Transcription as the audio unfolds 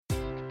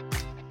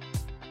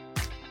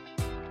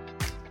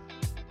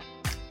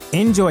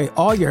Enjoy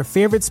all your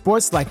favorite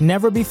sports like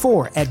never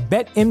before at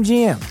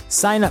BetMGM.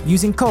 Sign up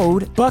using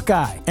code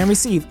Buckeye and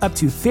receive up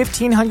to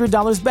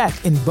 $1,500 back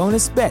in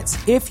bonus bets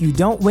if you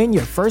don't win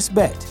your first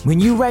bet. When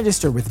you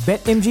register with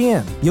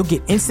BetMGM, you'll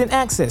get instant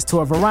access to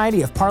a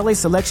variety of parlay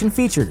selection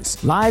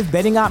features, live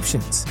betting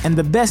options, and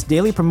the best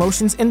daily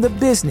promotions in the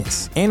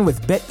business. And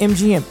with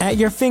BetMGM at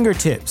your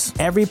fingertips,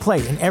 every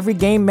play and every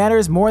game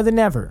matters more than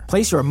ever.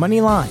 Place your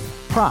money line,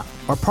 prop,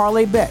 or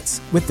parlay bets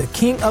with the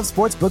king of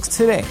sportsbooks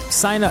today.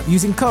 Sign up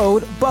using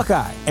code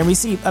Buckeye and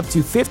receive up to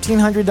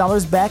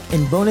 $1,500 back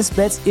in bonus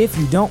bets if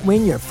you don't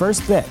win your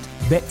first bet.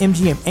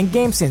 BetMGM and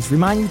GameSense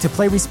remind you to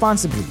play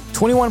responsibly.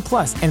 21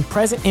 plus and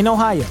present in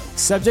Ohio,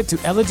 subject to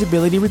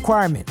eligibility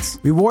requirements.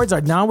 Rewards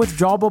are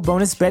non-withdrawable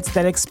bonus bets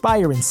that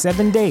expire in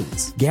 7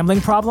 days. Gambling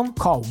problem?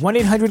 Call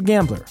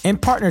 1-800-GAMBLER. In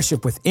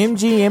partnership with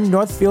MGM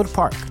Northfield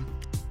Park.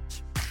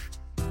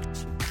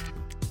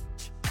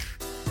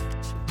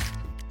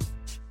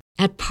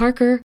 At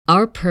Parker,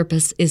 our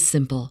purpose is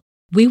simple.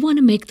 We want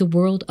to make the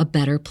world a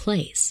better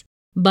place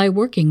by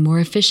working more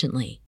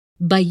efficiently,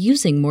 by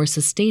using more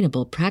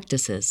sustainable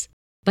practices,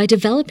 by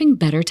developing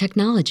better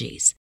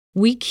technologies.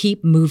 We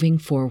keep moving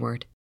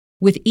forward.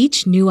 With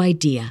each new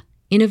idea,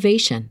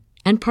 innovation,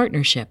 and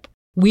partnership,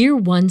 we're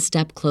one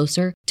step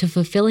closer to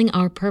fulfilling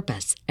our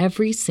purpose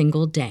every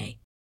single day.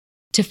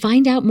 To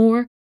find out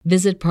more,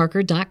 visit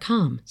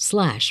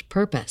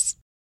parker.com/purpose.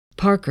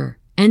 Parker,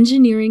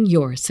 engineering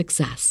your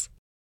success.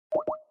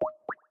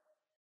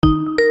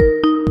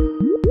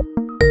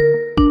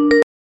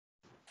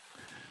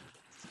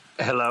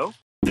 Hello.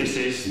 This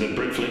is the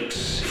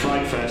Britflix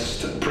Fright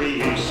Fest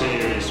Preview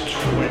Series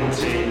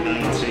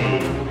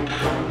 2019.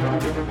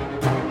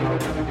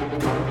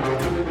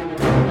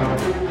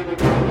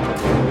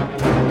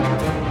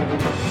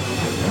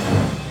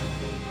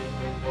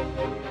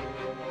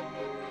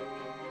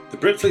 The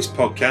Britflix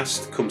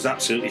podcast comes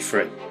absolutely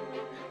free.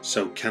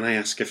 So can I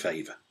ask a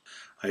favour?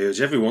 I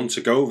urge everyone to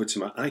go over to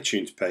my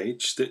iTunes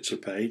page, Stitcher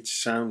page,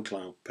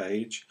 SoundCloud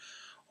page,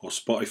 or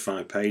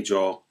Spotify page,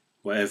 or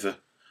whatever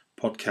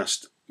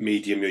podcast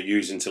medium you're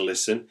using to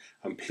listen,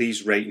 and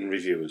please rate and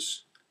review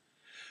us.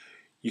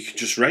 You can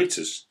just rate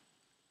us.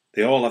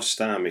 They all have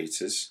star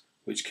meters,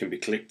 which can be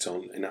clicked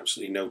on in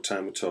absolutely no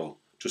time at all.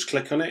 Just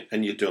click on it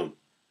and you're done,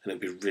 and it'll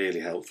be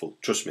really helpful.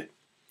 Trust me.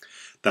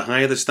 The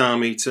higher the star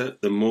meter,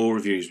 the more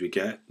reviews we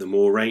get, the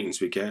more ratings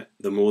we get,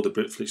 the more the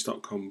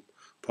Britflix.com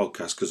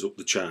podcast goes up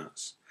the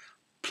charts.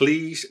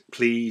 Please,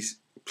 please,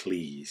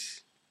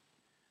 please.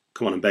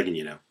 Come on, I'm begging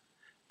you now.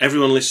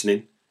 Everyone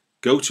listening,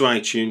 go to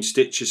iTunes,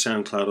 Stitcher,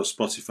 SoundCloud or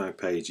Spotify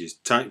pages,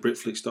 type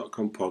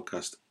Britflix.com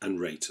podcast and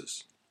rate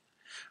us.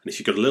 And if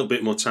you've got a little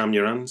bit more time in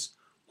your hands,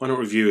 why not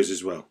review us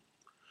as well?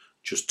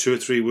 Just 2 or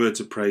 3 words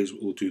of praise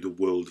will do the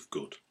world of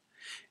good.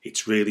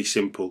 It's really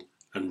simple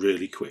and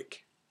really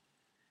quick.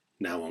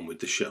 Now on with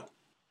the show.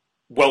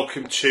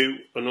 Welcome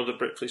to another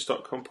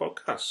Britflix.com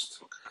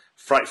podcast.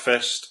 Fright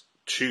Fest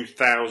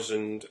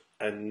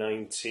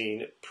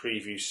 2019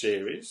 preview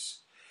series.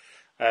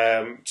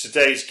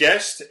 Today's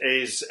guest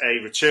is a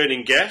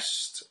returning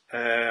guest.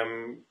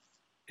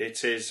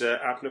 It is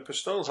Abner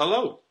Pastoll.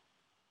 Hello.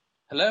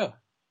 Hello.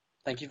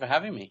 Thank you for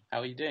having me.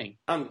 How are you doing?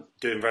 I'm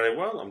doing very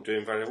well.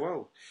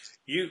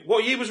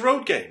 What year was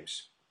Road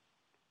Games?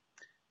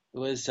 It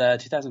was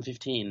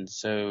 2015,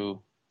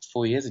 so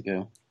 4 years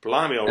ago.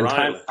 Blimey,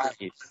 O'Reilly.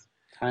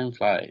 Time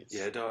flies.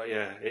 Yeah,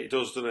 it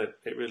does, doesn't it?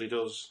 It really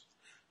does.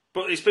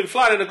 But it's been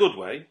flying in a good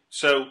way.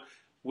 So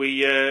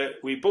we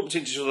bumped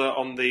into each other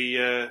on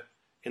the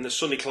in the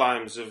sunny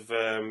climes of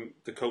the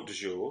Côte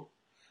d'Azur,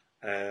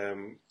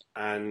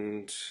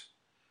 and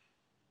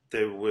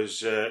there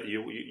was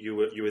you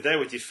were there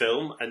with your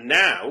film, and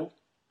now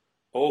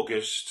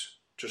August,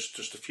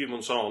 just a few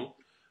months on,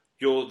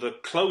 you're the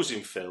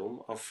closing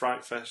film of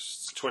Fright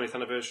Fest's 20th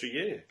anniversary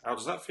year. How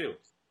does that feel?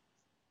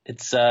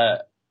 It's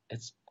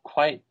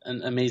quite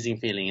an amazing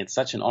feeling. It's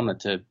such an honor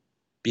to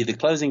be the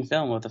closing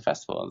film of the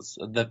festival. It's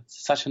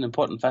such an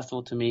important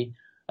festival to me.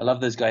 I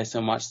love those guys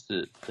so much.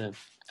 The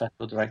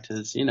festival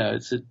directors,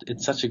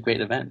 it's such a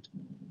great event.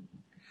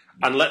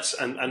 And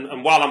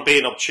and while I'm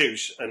being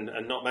obtuse and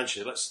not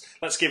mentioning it,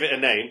 let's give it a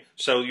name.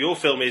 So your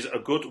film is A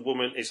Good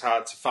Woman Is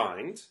Hard to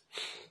Find.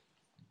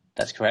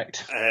 That's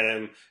correct.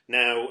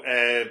 Now,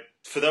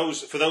 for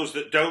those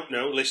that don't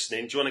know,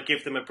 listening, do you want to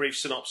give them a brief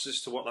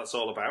synopsis to what that's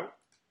all about?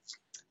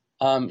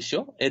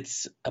 Sure.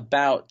 It's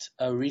about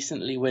a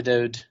recently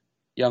widowed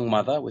young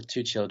mother with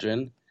 2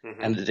 children,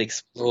 and it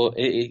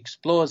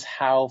explores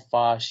how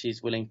far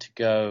she's willing to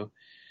go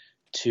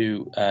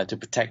to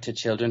protect her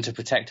children, to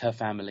protect her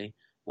family,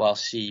 while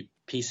she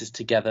pieces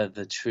together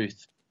the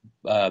truth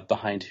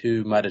behind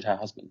who murdered her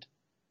husband.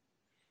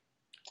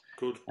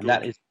 Good.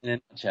 That is in a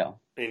nutshell.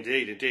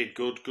 Indeed.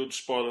 Good.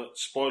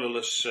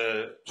 Spoilerless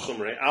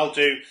summary. I'll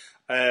do.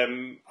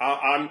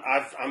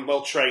 I'm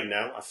well trained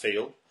now, I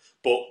feel.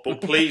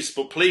 But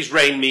please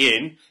rein me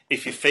in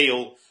if you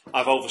feel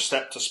I've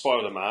overstepped a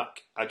spoiler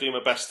mark. I do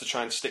my best to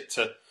try and stick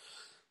to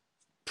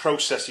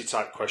processy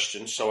type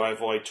questions, so I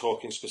avoid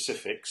talking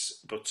specifics.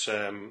 But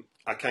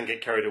I can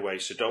get carried away,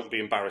 so don't be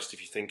embarrassed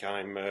if you think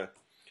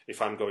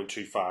if I'm going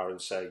too far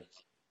and say,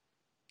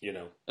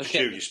 Okay.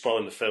 Stu, you're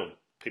spoiling the film.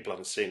 People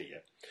haven't seen it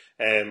yet.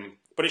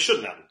 But it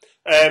shouldn't happen.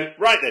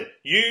 Right then,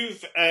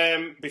 you've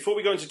before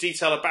we go into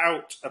detail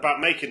about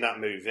making that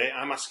movie,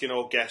 I'm asking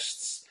all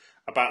guests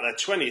about their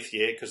 20th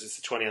year because it's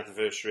the 20th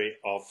anniversary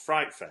of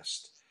Fright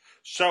Fest.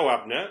 So,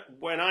 Abner,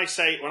 when I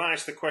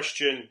ask the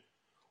question,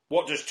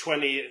 what does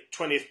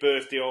 20th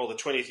birthday or the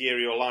 20th year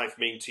of your life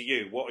mean to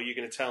you? What are you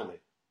going to tell me?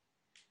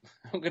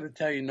 I'm going to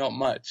tell you not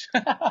much.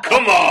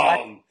 Come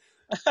on!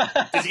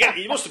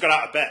 You must have got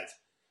out of bed.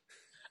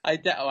 I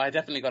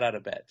definitely got out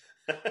of bed.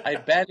 I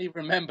barely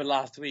remember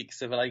last week,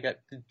 so I'm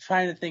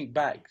trying to think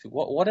back.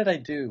 What did I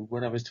do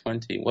when I was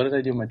 20? What did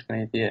I do in my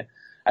 20th year?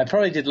 I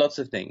probably did lots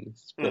of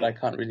things, but I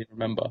can't really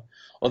remember.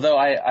 Although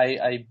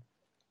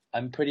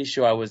I'm pretty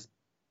sure I was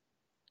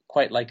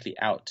quite likely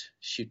out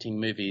shooting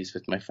movies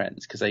with my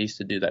friends because I used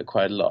to do that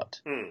quite a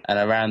lot. And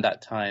around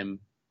that time,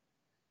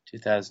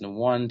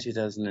 2001,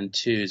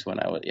 2002 is when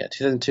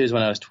 2002 is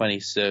when I was 20.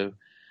 So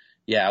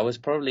yeah, I was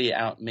probably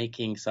out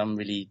making some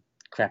really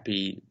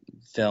crappy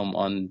film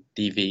on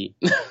DV.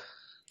 I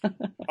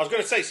was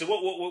going to say, so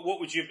what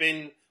would you have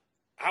been?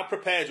 How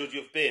prepared would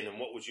you have been, and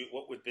would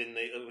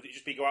it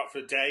just be go out for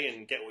a day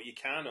and get what you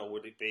can, or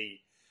would it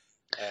be?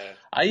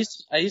 I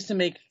used to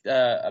make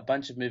a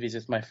bunch of movies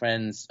with my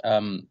friends.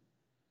 I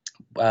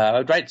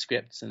would write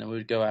scripts, and then we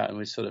would go out and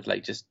we'd sort of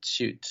just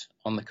shoot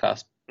on the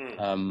cusp.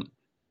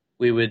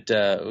 We would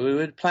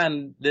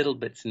plan little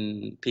bits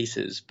and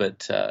pieces,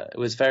 but it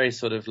was very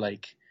sort of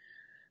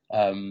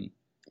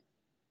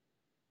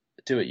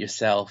do it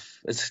yourself.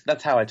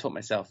 That's how I taught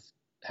myself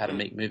how to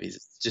make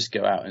movies. Just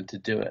go out and to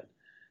do it.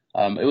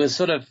 It was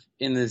sort of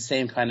in the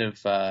same kind of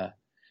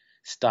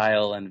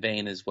style and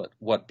vein as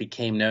what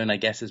became known, I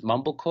guess, as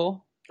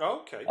mumblecore.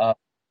 Oh, okay.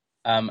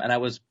 And I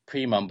was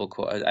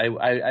pre-mumblecore.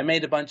 I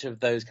made a bunch of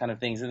those kind of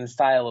things in the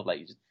style of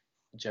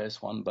Joe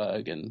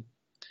Swanberg and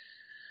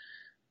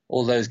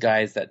all those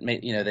guys that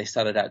made, they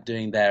started out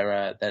doing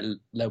their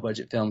low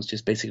budget films,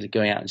 just basically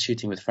going out and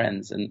shooting with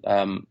friends. And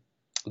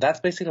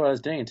that's basically what I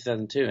was doing in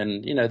 2002.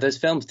 And, those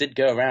films did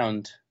go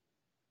around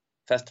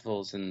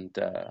festivals and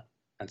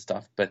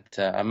stuff, but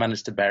I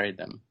managed to bury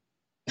them.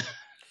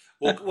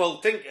 well,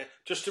 think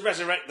just to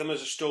resurrect them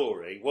as a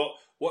story.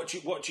 What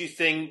do you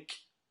think?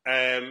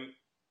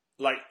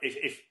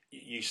 If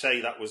you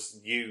say that was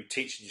you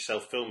teaching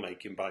yourself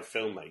filmmaking by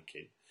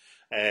filmmaking,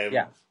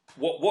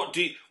 what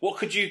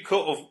could you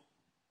put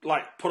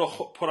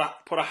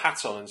a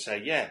hat on and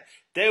say, yeah,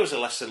 there was a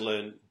lesson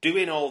learned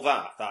doing all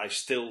that I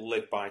still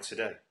live by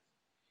today?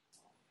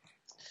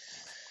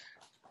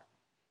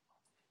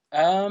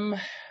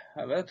 That's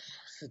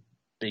a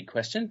big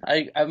question.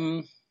 I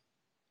don't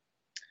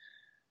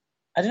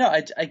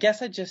know. I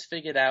guess I just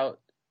figured out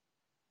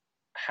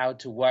how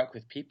to work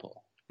with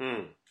people.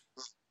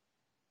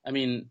 I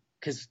mean,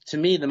 because to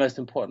me, the most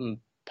important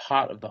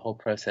part of the whole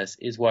process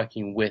is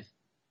working with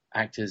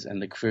actors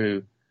and the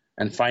crew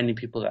and finding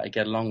people that I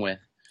get along with.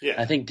 Yeah.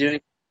 I think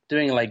doing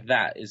like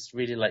that is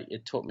really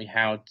it taught me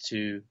how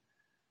to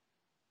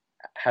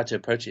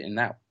approach it in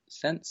that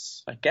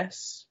sense, I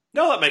guess.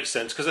 No, that makes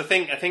sense, because I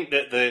think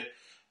that the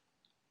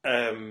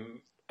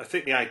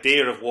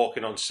idea of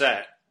walking on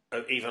set,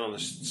 even on the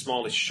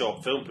smallest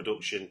short film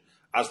production,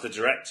 as the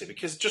director,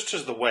 because just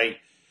as the way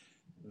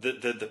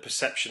the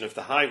perception of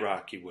the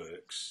hierarchy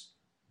works,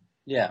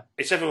 yeah,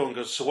 it's everyone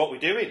goes, so what are we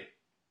doing?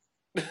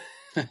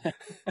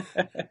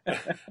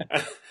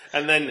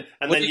 and then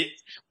you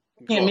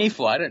looking at me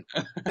for, I don't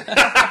know.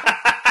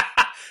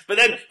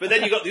 But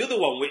then you got the other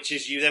one, which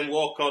is you then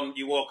walk on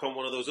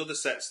one of those other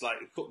sets,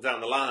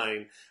 down the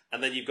line,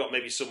 and then you've got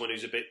maybe someone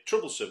who's a bit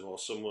troublesome or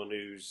someone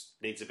who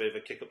needs a bit of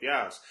a kick up the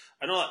arse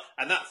and all that.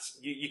 And that's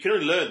you can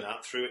only learn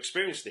that through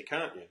experiencing it,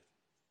 can't you?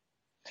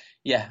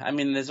 Yeah, I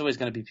mean, there's always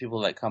going to be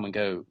people that come and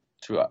go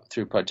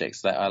through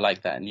projects that are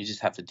like that, and you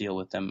just have to deal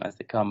with them as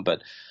they come.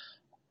 But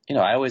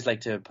I always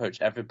like to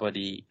approach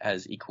everybody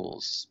as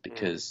equals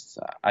because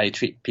I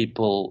treat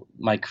people,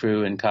 my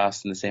crew and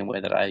cast, in the same way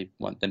that I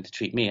want them to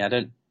treat me. I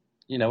don't.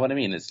 You know what I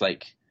mean? It's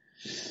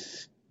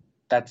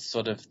that's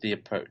sort of the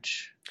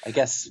approach. I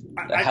guess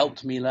that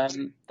helped me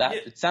learn that.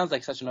 Yeah. It sounds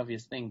like such an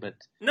obvious thing, but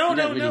no.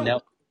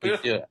 Know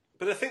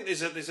but I think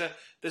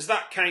there's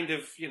that kind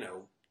of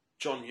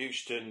John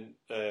Huston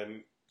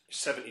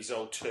 70s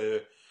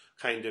auteur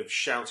kind of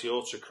shouty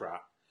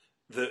autocrat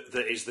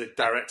that is the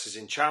director's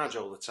in charge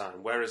all the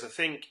time. Whereas I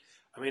think,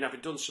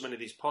 I've done so many of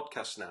these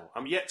podcasts now.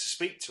 I'm yet to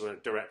speak to a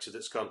director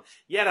that's gone,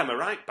 yeah, I'm a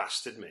right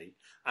bastard, me,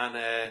 and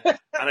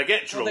I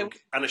get drunk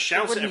and I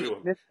shout at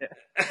everyone.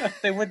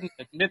 They wouldn't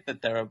admit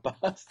that they're a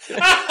bastard.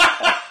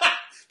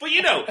 But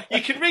you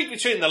can read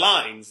between the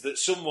lines that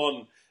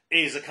someone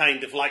is a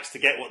kind of likes to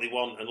get what they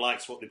want and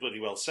likes what they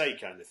bloody well say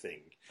kind of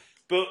thing.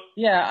 But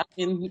yeah,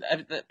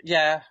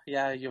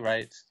 you're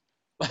right.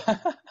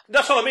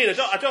 That's what I mean.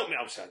 I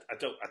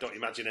don't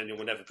imagine anyone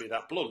would ever be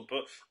that blunt.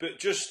 But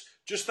just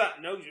that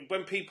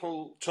when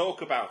people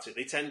talk about it,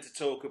 they tend to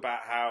talk about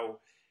how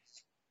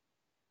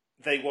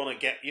they want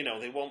to get,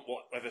 they want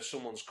whatever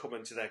someone's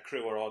coming to their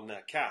crew or on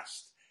their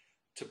cast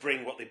to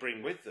bring what they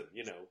bring with them.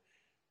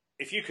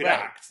 If you could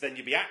act, then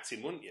you'd be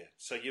acting, wouldn't you?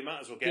 So you might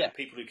as well get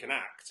people who can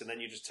act, and then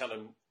you just tell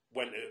them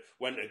when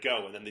to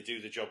go, and then they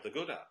do the job they're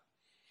good at.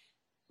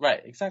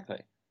 Right,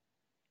 exactly.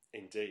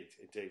 Indeed.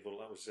 Well,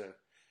 that was,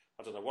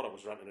 I don't know what I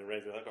was ranting and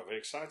raving. I got very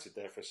excited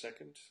there for a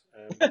second.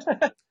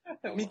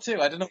 Me too,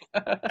 I don't know.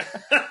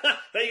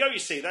 There you go, you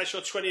see. That's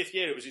your 20th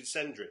year. It was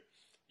incendiary.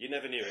 You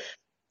never knew it.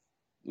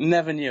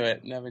 Never knew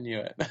it.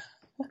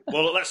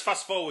 Well, let's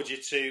fast forward you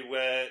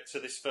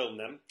to this film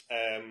then.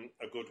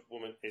 A Good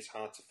Woman is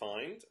Hard to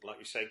Find. Like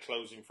you say,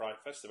 closing Fright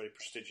Fest, a very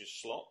prestigious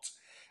slot.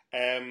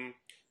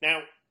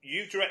 Now,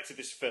 you directed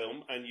this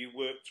film and you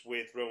worked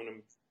with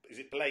Ronan, is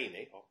it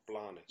Blaney or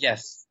Blarney?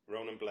 Yes.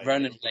 Ronan Blaney.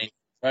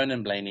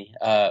 Ronan Blaney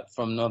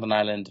from Northern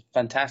Ireland.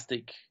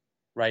 Fantastic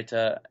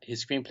writer.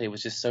 His screenplay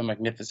was just so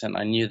magnificent.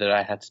 I knew that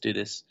I had to do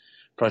this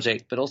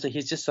project, but also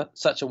he's just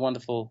such a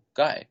wonderful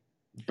guy.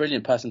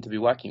 Brilliant person to be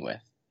working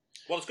with.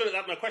 Well, it's good.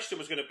 My question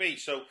was going to be,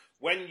 so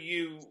when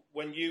you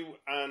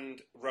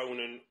and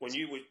Ronan, when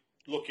you were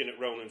looking at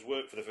Ronan's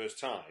work for the first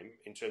time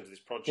in terms of this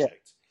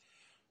project,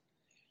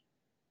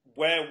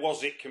 where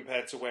was it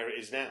compared to where it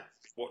is now?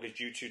 What did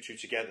you two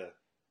together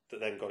that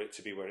then got it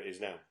to be where it is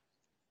now?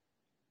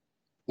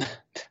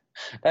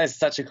 That is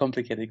such a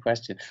complicated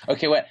question.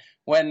 Okay,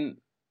 when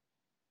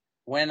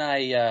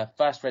I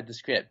first read the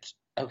script,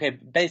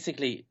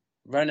 basically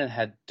Ronan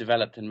had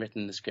developed and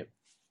written the script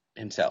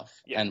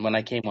himself, and when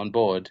I came on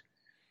board,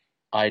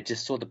 I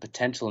just saw the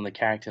potential in the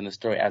character and the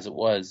story as it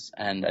was,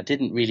 and I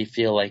didn't really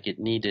feel like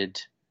we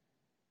needed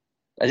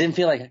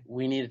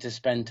to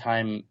spend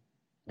time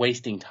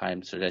wasting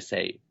time, should I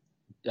say,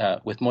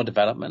 with more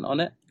development on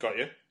it. Got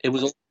you. It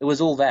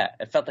was all there.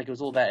 It felt like it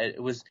was all there.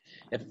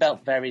 It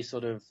felt very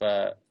sort of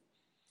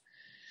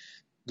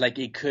like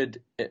it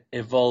could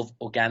evolve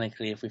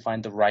organically if we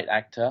find the right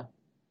actor.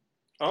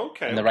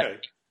 Okay. And the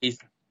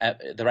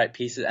right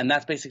pieces, and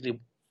that's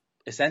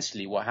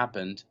essentially what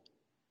happened.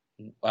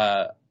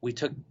 I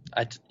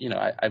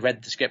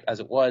read the script as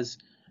it was,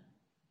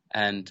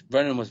 and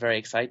Ronan was very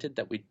excited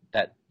that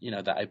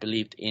I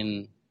believed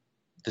in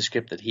the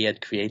script that he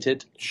had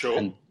created. Sure.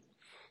 And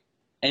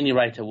any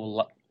writer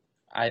will,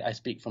 I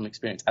speak from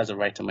experience as a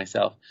writer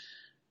myself,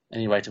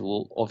 any writer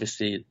will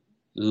obviously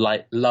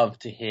love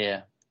to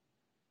hear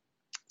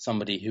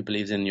somebody who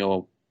believes in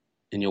your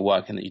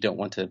work and that you don't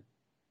want to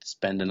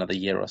spend another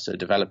year or so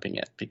developing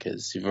it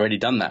because you've already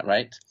done that,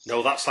 right?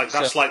 No, that's like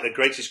the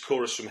greatest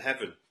chorus from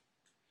heaven.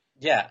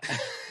 Yeah.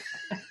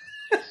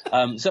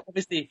 So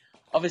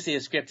obviously a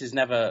script is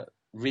never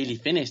really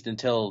finished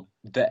until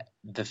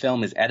the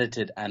film is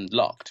edited and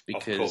locked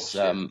because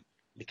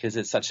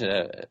it's such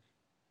an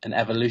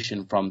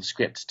evolution from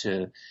script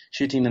to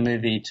shooting the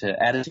movie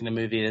to editing the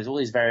movie. There's all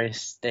these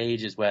various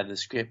stages where the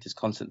script is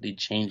constantly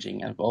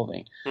changing and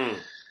evolving.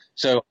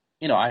 So,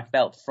 I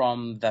felt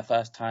from the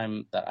first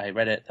time that I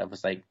read it, I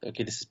was like,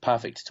 okay, this is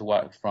perfect to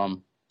work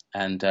from.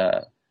 And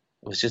it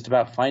was just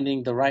about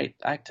finding the right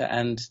actor,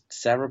 and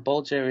Sarah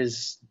Bolger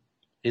is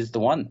the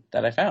one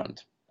that I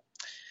found.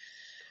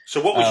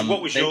 So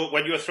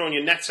when you were throwing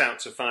your net out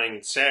to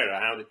find Sarah,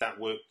 how did that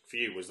work for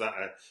you? Was that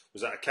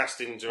a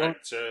casting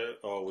director,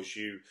 or was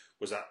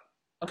that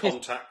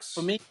contacts?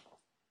 For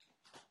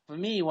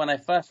me, when I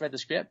first read the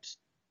script,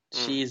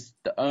 she's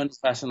the only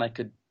person I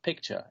could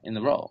picture in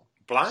the role.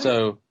 Blind.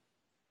 So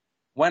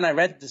when I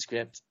read the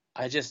script,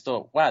 I just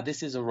thought, wow,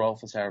 this is a role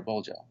for Sarah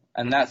Bolger.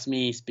 And that's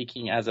me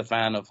speaking as a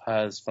fan of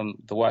hers from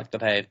the work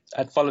that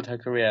I'd followed her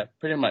career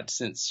pretty much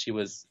since she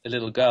was a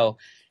little girl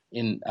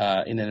in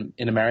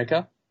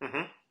America.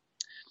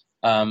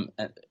 All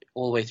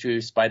the way through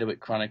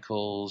Spiderwick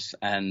Chronicles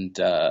and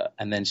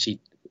then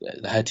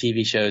her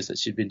TV shows that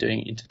she'd been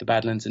doing, Into the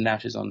Badlands, and now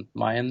she's on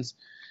Mayans.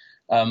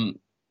 Of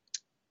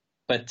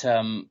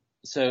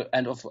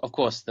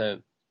course,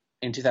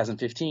 in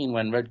 2015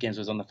 when Road Games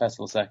was on the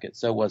festival circuit,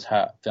 so was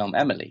her film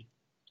Emily.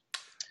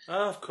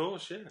 Oh, of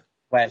course, yeah.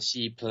 Where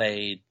she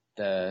played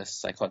the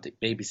psychotic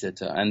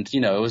babysitter. And,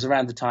 it was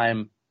around the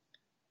time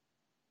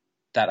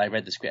that I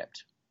read the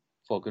script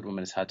for Good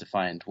Woman is Hard to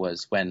Find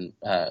was when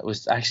it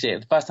was actually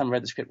the first time I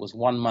read the script was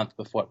 1 month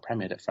before it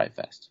premiered at Fright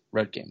Fest,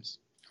 Road Games.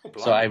 Oh,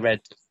 so I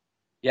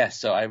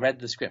read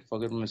the script for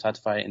Good Woman is Hard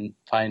to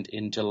Find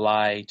in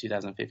July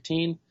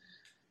 2015.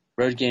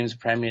 Road Games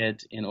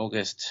premiered in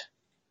August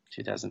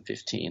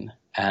 2015,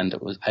 and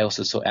I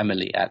also saw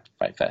Emily at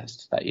Fright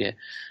Fest that year.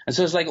 And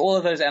so it's like all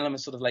of those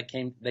elements sort of like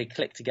they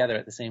clicked together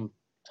at the same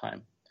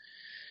time.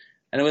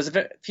 And it was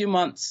a few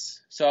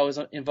months, so I was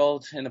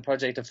involved in the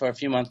project for a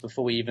few months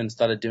before we even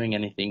started doing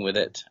anything with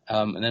it.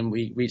 And then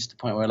we reached the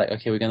point where like,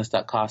 okay, we're going to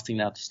start casting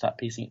now to start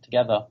piecing it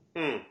together.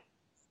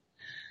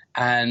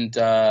 And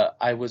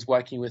I was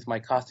working with my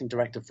casting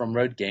director from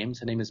Road Games.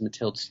 Her name is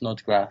Mathilde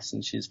Snodgrass,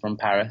 and she's from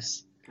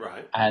Paris.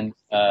 Right. And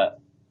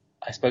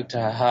I spoke to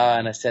her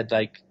and I said,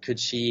 like, could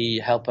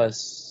she help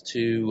us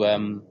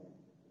to,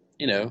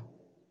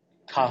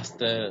 cast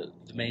the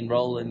main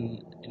role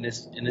in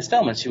this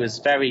film? And she was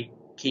very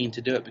keen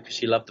to do it because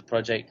she loved the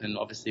project, and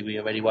obviously we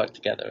already worked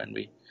together and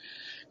we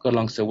got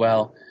along so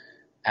well.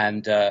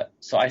 And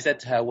so I said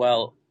to her,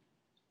 well,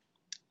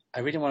 I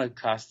really want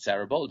to cast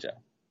Sarah Bolger.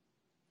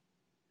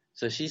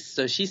 So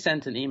she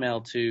sent an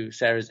email to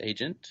Sarah's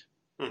agent.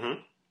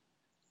 Mm-hmm.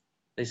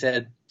 They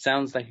said,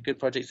 sounds like a good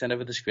project, send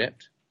over the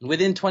script.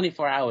 Within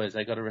 24 hours,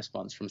 I got a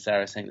response from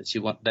Sarah saying that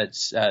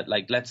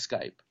let's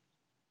Skype.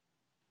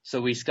 So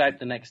we Skyped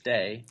the next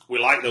day. We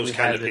like those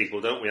kind of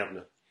people, don't we,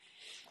 Abner?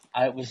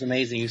 It was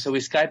amazing. So we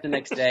Skyped the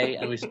next day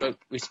and we spoke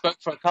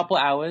for a couple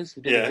hours.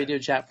 We did a video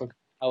chat for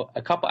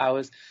a couple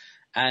hours,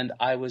 and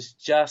I was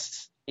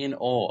just in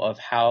awe of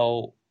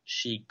how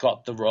she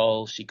got the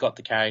role, she got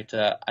the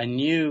character. I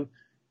knew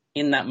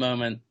in that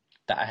moment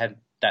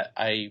that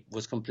I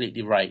was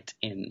completely right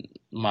in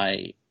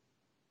my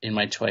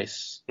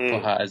choice for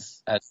her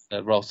as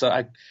the role. So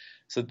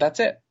that's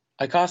it.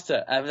 I cast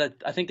her.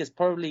 I think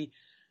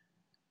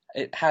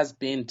it has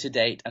been to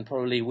date and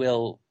probably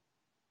will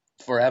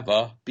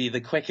forever be the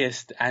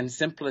quickest and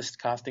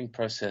simplest casting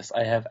process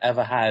I have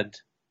ever had.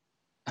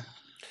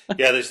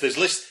 Yeah, there's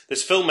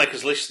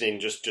filmmakers listening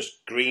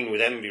just green with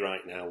envy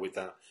right now with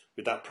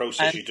that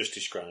process you just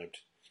described.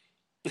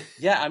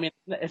 Yeah, I mean,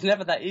 it's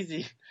never that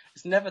easy.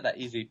 It's never that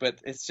easy, but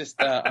it's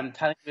just I'm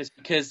telling you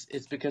because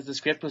the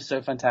script was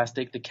so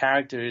fantastic, the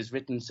character is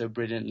written so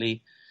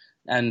brilliantly,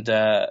 and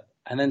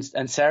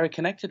Sarah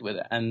connected with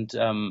it, and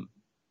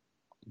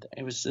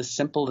it was as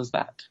simple as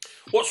that.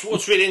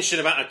 What's really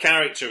interesting about a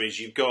character is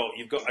you've got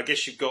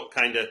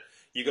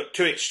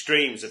two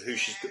extremes of who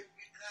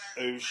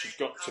she's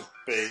got to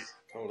be.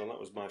 Hold on, that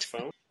was my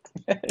phone.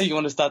 You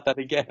want to start that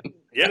again?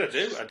 Yeah, I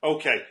do.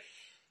 Okay.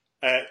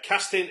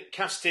 Casting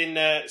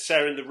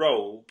Sarah in the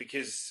role,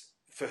 because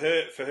for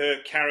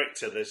her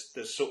character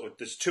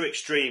there's two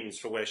extremes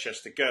for where she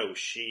has to go.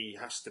 She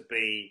has to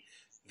be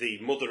the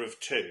mother of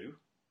two,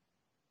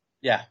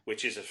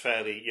 which is a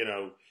fairly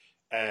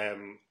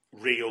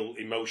real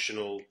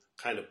emotional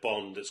kind of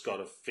bond that's got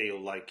to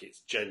feel like it's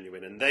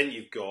genuine. And then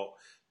you've got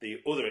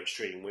the other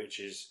extreme, which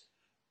is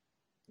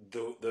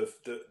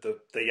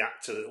the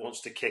actor that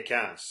wants to kick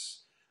ass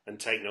and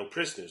take no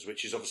prisoners,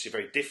 which is obviously a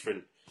very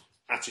different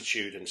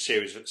attitude and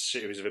series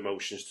of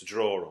emotions to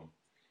draw on.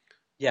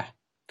 Yeah.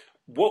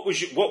 What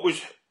was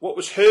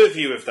her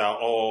view of that,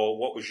 or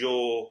what was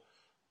your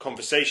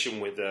conversation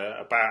with her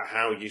about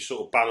how you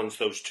sort of balance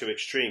those two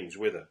extremes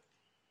with her?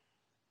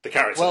 The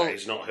character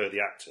is not her, the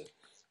actor.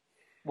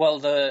 Well,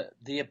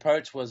 the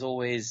approach was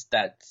always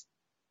that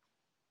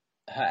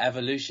her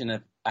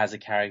evolution as a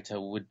character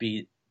would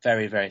be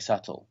very, very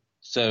subtle.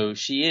 So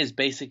she is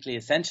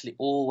essentially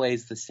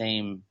always the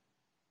same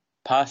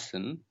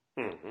person.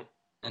 Mm-hmm.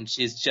 And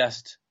she's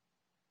just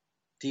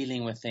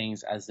dealing with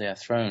things as they are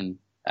thrown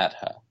at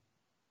her.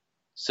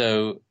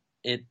 So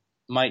it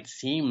might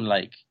seem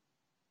like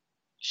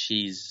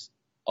she's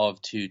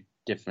of two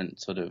different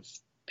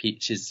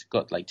she's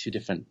got like two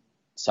different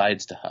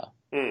sides to her.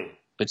 Mm.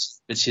 But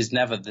she's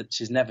never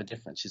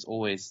different. She's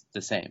always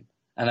the same.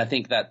 And I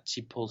think that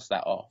she pulls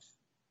that off.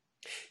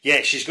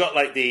 Yeah, she's got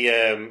like she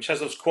has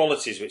those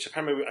qualities which I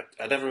can't remember.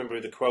 I never remember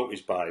who the quote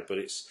is by, but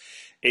it's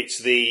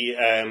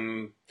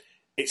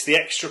the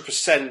extra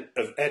percent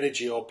of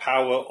energy or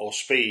power or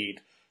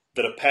speed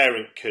that a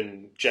parent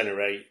can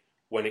generate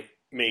when it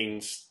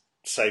means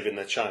saving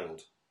their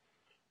child.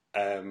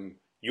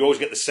 You always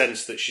get the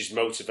sense that she's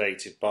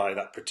motivated by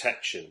that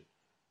protection,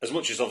 as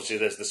much as obviously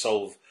there's the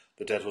solve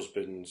the dead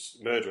husband's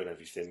murder and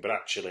everything, but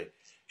actually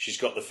she's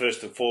got the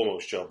first and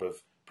foremost job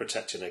of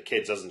protecting her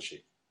kids, hasn't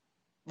she?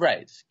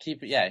 Right.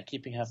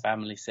 Keeping her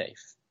family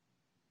safe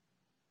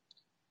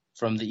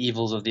from the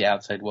evils of the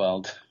outside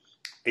world.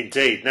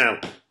 Indeed. Now,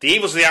 the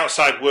evils of the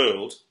outside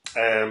world.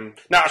 Now,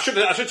 I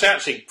should say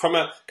actually, from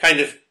a kind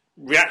of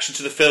reaction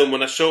to the film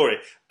when I saw it,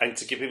 and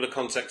to give people a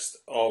context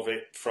of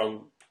it,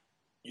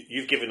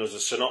 you've given us a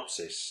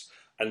synopsis,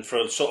 and for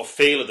a sort of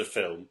feel of the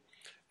film,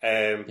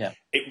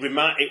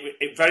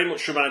 it very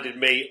much reminded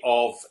me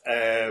of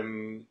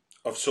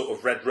sort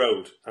of Red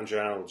Road, Andrew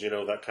Arnold. You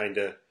know, that kind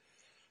of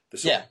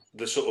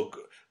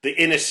the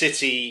inner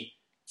city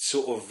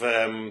sort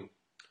of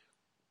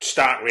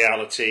stark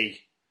reality,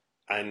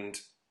 and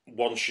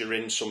once you're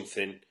in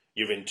something,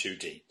 you're in too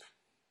deep.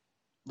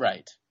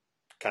 Right.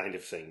 Kind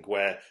of thing,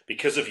 where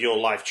because of your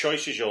life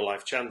choices, your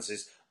life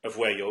chances of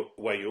where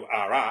you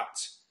are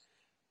at,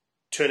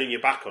 turning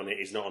your back on it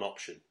is not an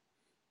option.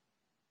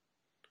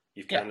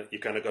 You've kind of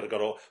got to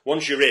go.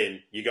 Once you're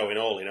in, you're going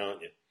all in,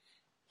 aren't you?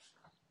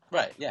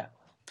 Right. Yeah.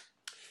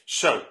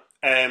 So,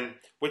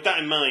 with that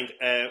in mind,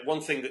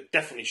 one thing that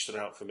definitely stood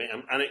out for me,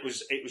 and it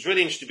was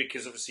really interesting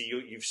because obviously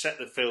you've set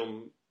the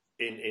film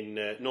in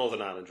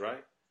Northern Ireland,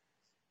 right?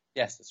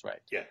 Yes, that's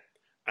right. Yeah,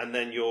 and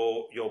then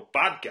your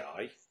bad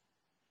guy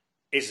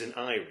isn't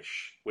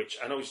Irish, which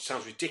I know it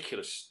sounds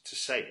ridiculous to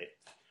say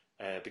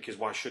it, because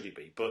why should he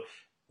be? But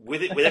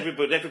with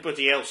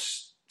everybody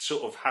else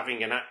sort of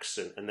having an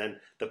accent, and then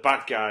the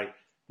bad guy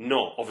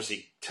not,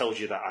 obviously tells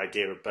you that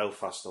idea of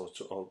Belfast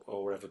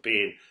or wherever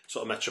being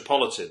sort of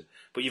metropolitan.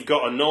 But you've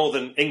got a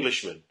Northern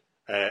Englishman,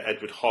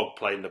 Edward Hogg,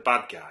 playing the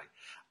bad guy.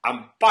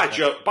 And by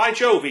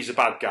Jove, he's a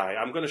bad guy.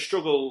 I'm going to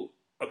struggle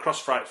across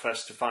Fright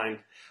Fest to find.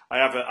 I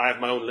have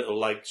my own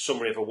little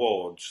summary of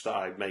awards that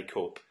I make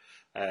up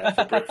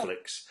for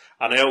Britflix,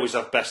 and I always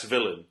have best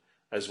villain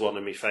as one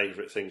of my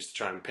favourite things to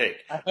try and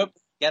pick. I hope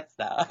he gets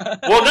that.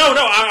 Well, no,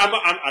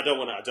 I don't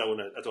want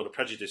to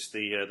prejudice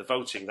the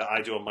voting that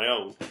I do on my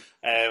own.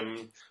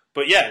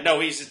 But yeah, no,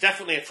 he's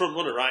definitely a front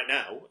runner right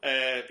now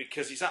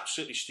because he's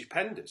absolutely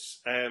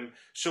stupendous.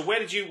 So where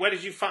did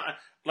you find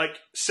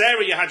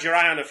Sarah? You had your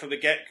eye on her from the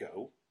get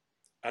go,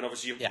 and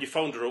obviously you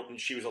phoned her up and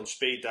she was on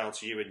speed dial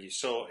to you, and you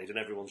sorted, and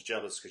everyone's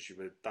jealous because you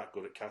were that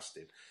good at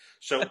casting.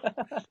 So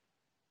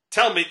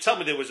tell me,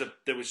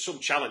 there was some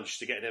challenge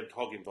to getting Ed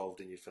Hogg involved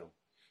in your film.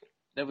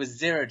 There was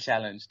zero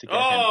challenge to get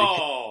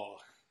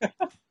him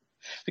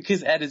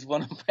because Ed is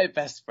one of my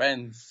best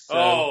friends.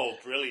 So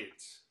Brilliant.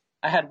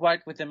 I had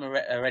worked with him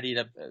already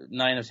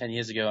 9 or 10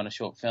 years ago on a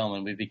short film,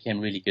 and we became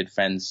really good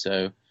friends.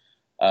 So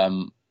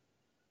I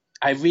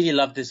really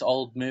love this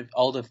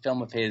older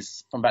film of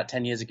his from about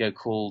 10 years ago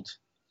called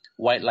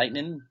White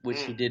Lightning,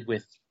 which he did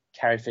with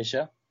Carrie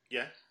Fisher.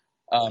 Yeah.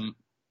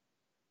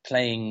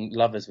 Playing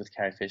lovers with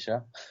Carrie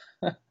Fisher.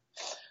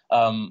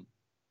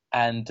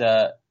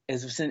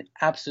 It was an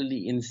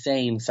absolutely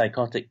insane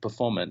psychotic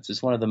performance.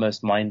 It's one of the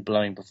most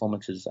mind-blowing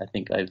performances I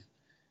think I've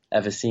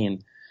ever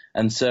seen.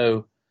 And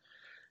so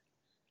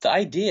the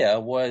idea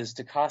was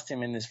to cast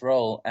him in this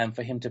role and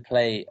for him to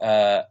play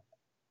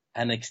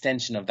an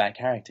extension of that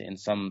character in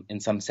some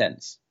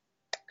sense,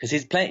 because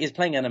he's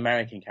playing an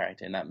American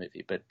character in that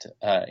movie. But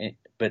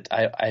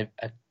I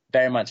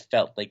very much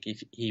felt like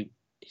if he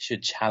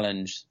should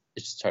channel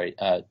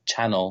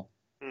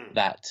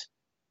that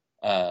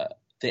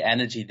the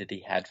energy that he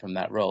had from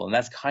that role, and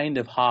that's kind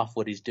of half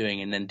what he's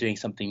doing, and then doing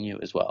something new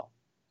as well.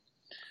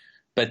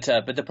 But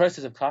the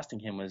process of casting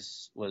him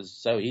was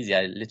so easy.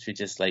 I literally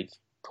just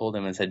called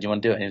him and said, "Do you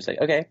want to do it?" And he was like,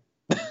 "Okay."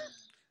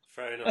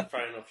 Fair enough.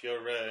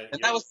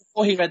 And that was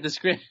before he read the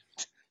script.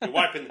 You're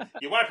wiping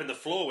the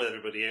floor with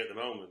everybody here at the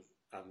moment,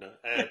 Abner.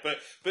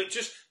 But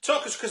just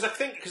talk us, because I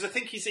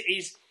think he's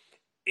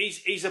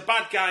a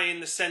bad guy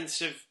in the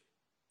sense of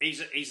he's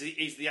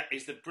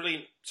the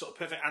brilliant sort of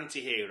perfect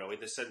anti-hero in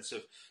the sense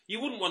of you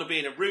wouldn't want to be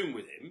in a room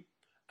with him,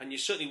 and you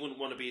certainly wouldn't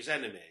want to be his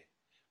enemy.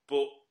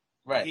 But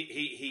right.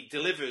 he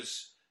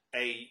delivers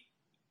a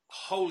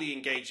wholly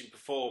engaging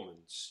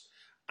performance,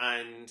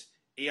 and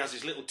he has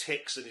his little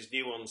ticks and his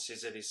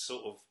nuances and his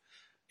sort of,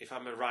 if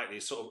I'm right,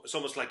 it's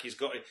almost like he's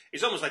got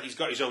his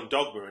own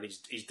dogma, and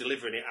he's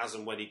delivering it as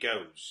and when he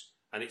goes,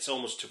 and it's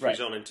almost for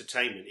his own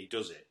entertainment he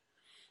does it.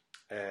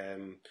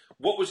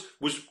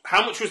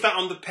 How much was that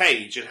on the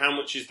page, and how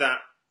much is that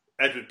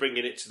Edward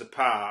bringing it to the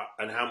part,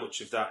 and how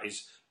much of that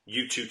is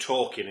you two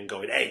talking and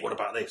going, "Hey, what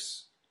about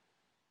this?"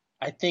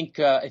 I think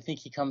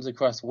he comes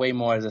across way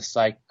more as a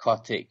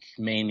psychotic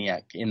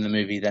maniac in the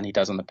movie than he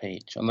does on the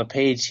page. On the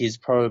page, he's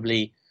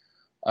probably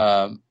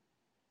a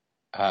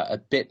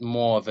bit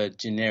more of a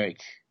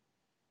generic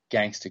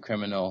gangster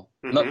criminal.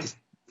 Mm-hmm.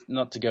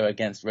 Not to go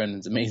against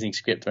Ronan's amazing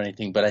script or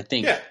anything, but I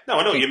think I know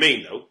what you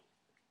mean though.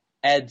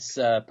 Ed's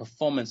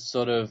performance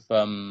sort of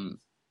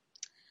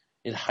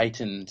it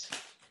heightened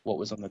what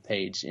was on the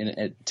page, and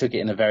it took it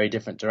in a very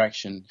different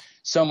direction.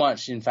 So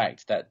much, in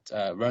fact, that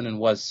Ronan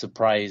was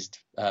surprised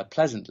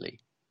pleasantly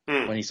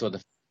when he saw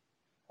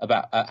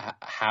about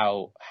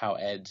how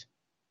Ed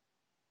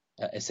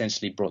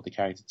essentially brought the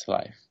character to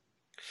life.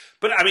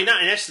 But I mean,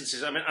 that in essence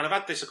is, and I've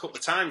had this a couple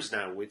of times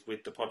now with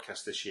the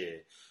podcast this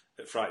year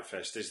at Fright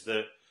Fest, is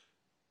that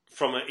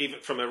from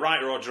a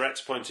writer or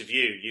director point of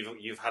view,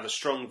 you've had a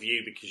strong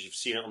view because you've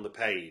seen it on the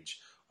page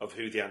of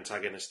who the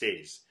antagonist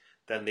is.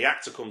 Then the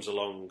actor comes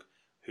along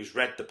who's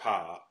read the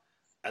part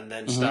and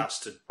then starts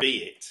to be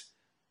it,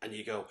 and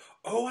you go,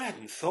 "Oh, I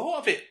hadn't thought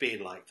of it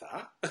being like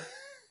that."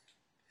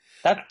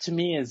 That to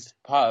me is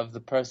part of the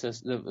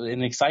process.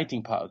 An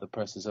exciting part of the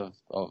process of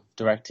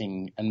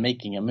directing and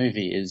making a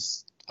movie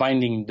is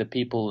finding the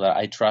people that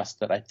I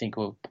trust, that I think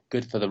were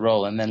good for the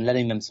role, and then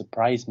letting them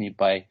surprise me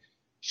by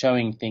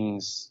showing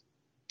things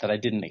that I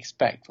didn't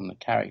expect from the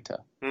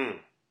character.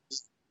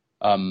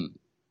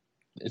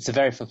 It's a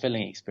very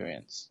fulfilling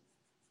experience.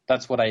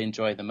 That's what I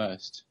enjoy the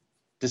most,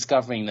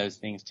 discovering those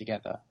things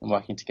together and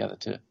working together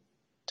to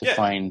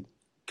find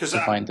those.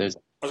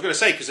 I was going to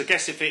say, because I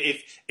guess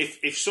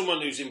if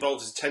someone who's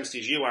involved as intensely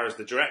as you are as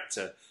the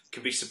director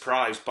can be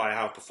surprised by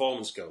how a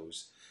performance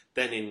goes,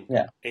 then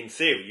in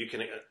theory you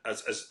can,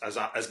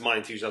 as my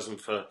enthusiasm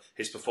for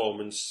his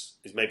performance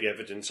is maybe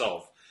evidence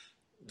of,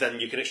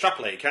 then you can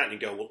extrapolate, can't you?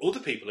 Go, well, other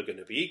people are going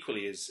to be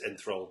equally as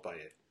enthralled by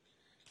it.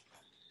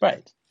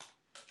 Right.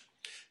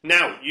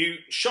 Now, you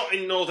shot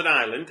in Northern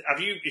Ireland.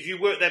 Have you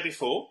worked there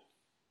before?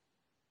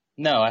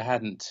 No, I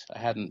hadn't.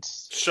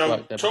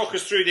 So, talk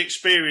us through the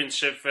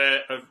experience of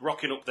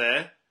rocking up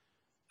there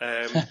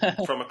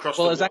from across.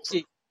 Well, it's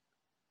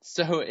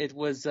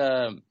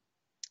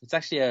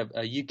actually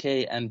a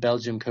UK and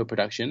Belgium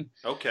co-production.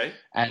 Okay.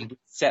 And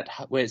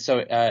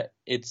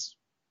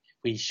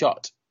we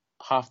shot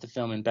half the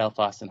film in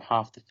Belfast and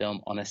half the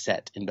film on a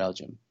set in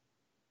Belgium.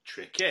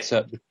 Tricky.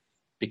 So,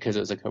 because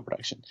it was a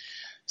co-production.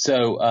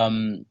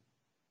 So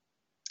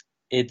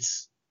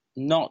it's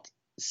not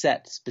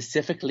set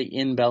specifically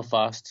in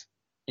Belfast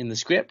in the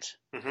script,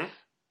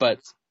 but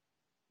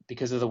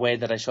because of the way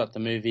that I shot the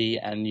movie,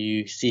 and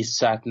you see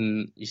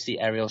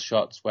aerial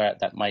shots where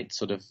that might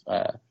sort of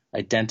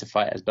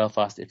identify as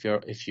Belfast. If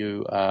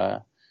you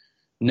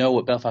know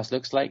what Belfast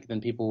looks like, then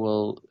people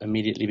will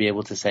immediately be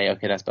able to say,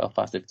 okay, that's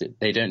Belfast. If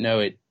they don't know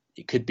it,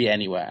 it could be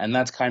anywhere. And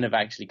that's kind of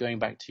actually going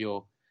back to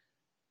your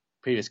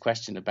previous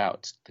question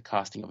about the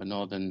casting of a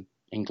Northern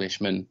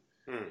Englishman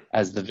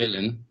as the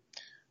villain.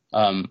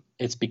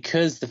 It's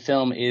because the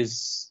film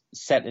is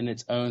set in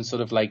its own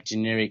sort of like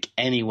generic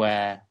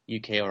anywhere,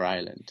 UK or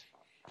Ireland.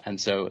 And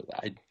so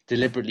I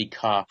deliberately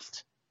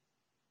cast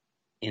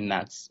in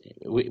that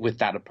with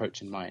that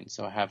approach in mind.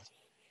 So I have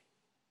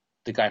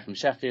the guy from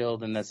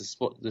Sheffield, and there's a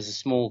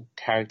small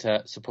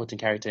supporting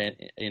character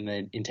in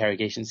the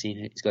interrogation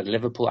scene. He's got a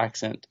Liverpool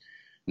accent.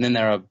 And then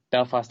there are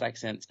Belfast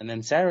accents, and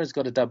then Sarah's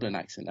got a Dublin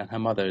accent, and her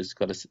mother's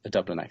got a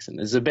Dublin accent.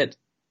 There's a bit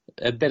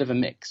of a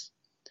mix.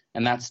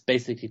 And that's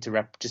basically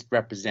to just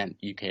represent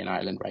UK and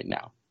Ireland right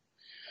now.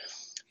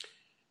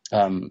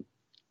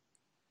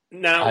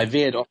 Now I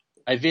veered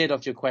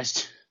off your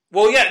question.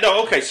 Well, yeah,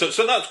 no, okay, so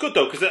that's good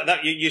though, because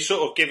that you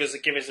sort of give us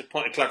a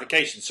point of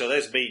clarification. So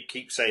there's me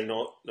keep saying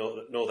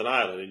Northern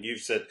Ireland, and you've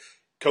said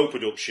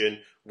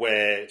co-production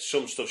where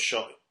some stuff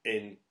shot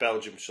in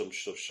Belgium, some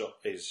stuff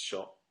is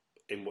shot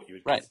in what you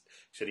would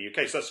say the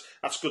UK. So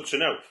that's good to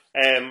know.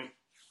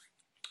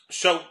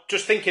 So,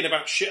 just thinking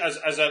about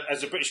as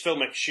a British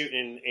filmmaker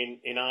shooting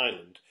in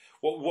Ireland,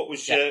 what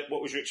was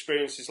your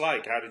experiences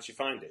like? How did you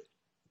find it?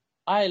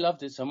 I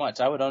loved it so much.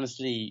 I would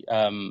honestly,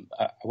 I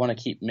want to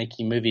keep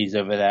making movies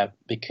over there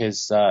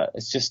because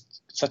it's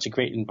just such a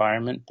great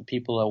environment. The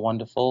people are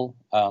wonderful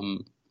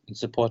and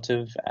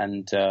supportive,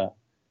 and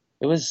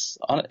it was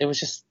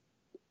just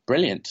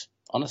brilliant.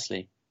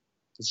 Honestly,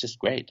 it's just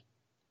great.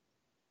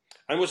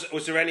 And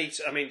was there any?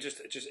 I mean, just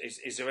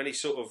is there any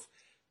sort of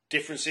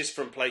differences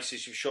from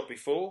places you've shot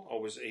before,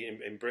 or was it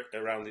in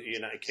around the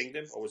United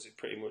Kingdom, or was it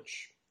pretty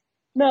much?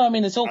 No, I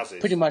mean it's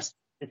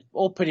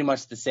all pretty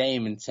much the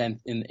same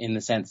in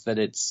the sense that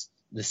it's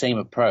the same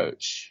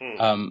approach.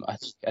 I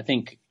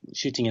think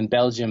shooting in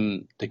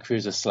Belgium, the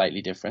crews are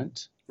slightly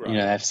different. Right. They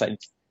have slightly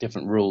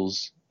different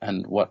rules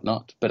and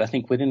whatnot. But I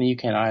think within the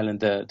UK and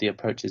Ireland, the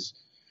approach is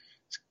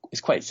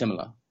quite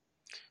similar.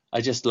 I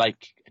just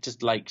like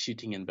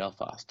shooting in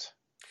Belfast.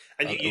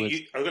 And I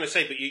was going to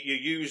say, but you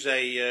use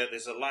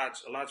there's a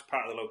large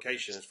part of the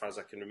location, as far as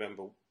I can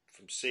remember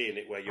from seeing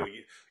it, where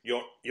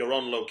you're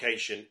on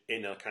location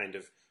in a kind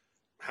of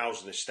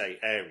housing estate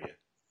area,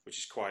 which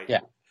is quite. Yeah.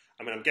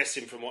 I mean, I'm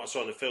guessing from what I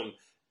saw in the film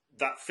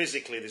that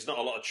physically there's not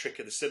a lot of trick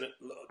of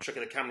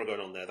the camera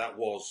going on there. That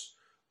was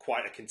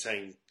quite a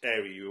contained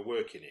area you were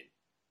working in.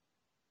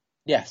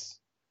 Yes.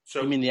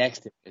 So you mean the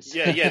exteriors?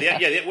 Yeah.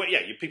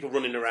 You people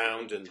running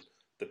around and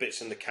the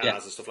bits in the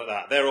cars and stuff like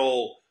that. They're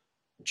all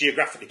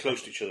geographically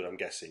close to each other, I'm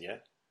guessing, yeah?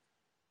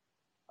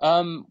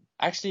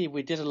 Actually,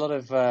 we did a lot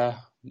of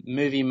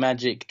movie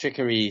magic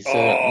trickery.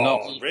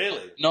 So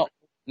really?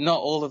 Not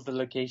all of the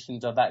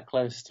locations are that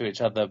close to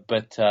each other,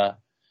 but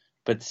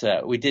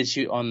we did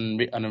shoot on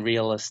a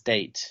real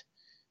estate.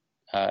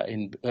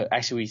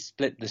 Actually, we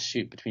split the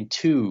shoot between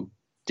two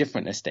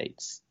different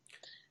estates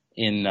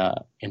in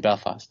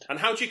Belfast. And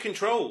how do you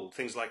control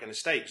things like an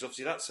estate? Because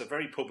obviously that's a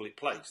very public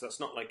place. That's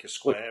not like a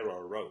square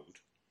or a road.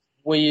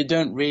 Well, you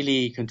don't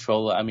really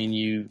control it. I mean,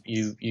 you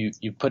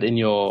put in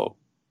your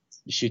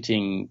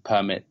shooting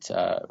permit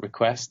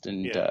request,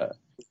 and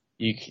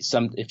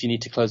if you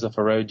need to close off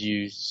a road,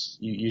 you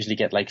usually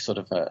get like sort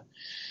of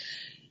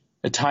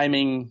a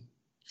timing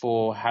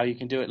for how you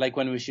can do it. Like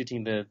when we were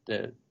shooting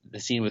the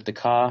scene with the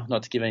car,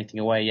 not to give anything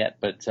away yet,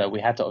 but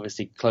we had to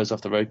obviously close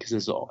off the road because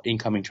there's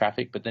incoming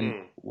traffic. But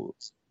then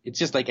it's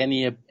just like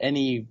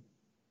any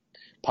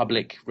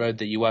public road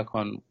that you work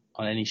on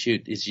any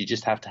shoot, is you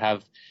just have to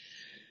have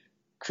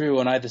crew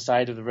on either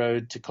side of the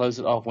road to close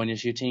it off when you're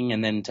shooting,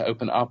 and then to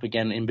open it up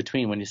again in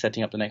between when you're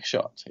setting up the next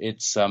shot.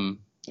 It's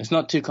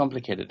not too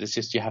complicated. It's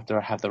just you have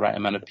to have the right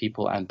amount of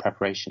people and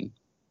preparation.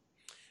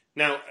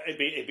 Now, it'd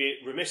be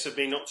remiss of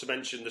me not to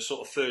mention the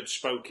sort of third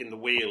spoke in the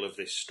wheel of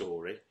this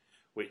story,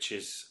 which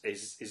is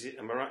it?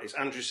 Am I right? It's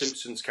Andrew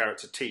Simpson's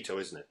character Tito,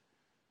 isn't it?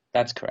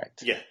 That's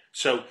correct. Yeah.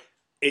 So,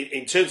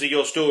 in terms of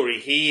your story,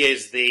 he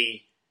is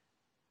the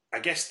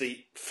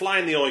fly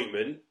in the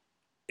ointment.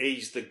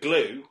 He's the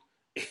glue.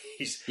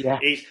 He's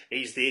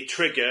the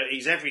trigger.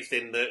 He's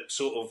everything that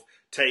sort of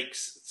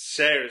takes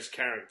Sarah's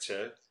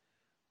character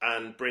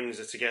and brings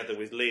her together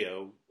with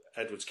Leo,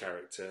 Edward's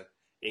character,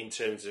 in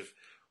terms of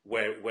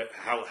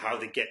how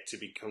they get to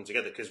come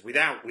together. Because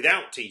without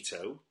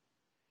Tito,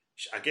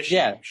 I guess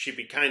she'd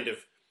be kind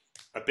of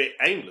a bit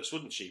aimless,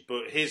 wouldn't she?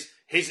 But his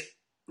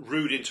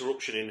rude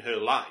interruption in her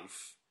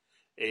life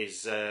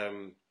is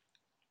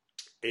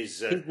he's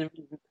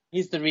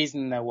the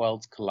reason their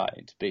worlds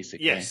collide,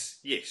 basically. Yes,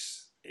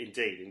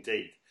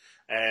 indeed.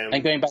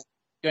 And going back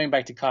going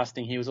back to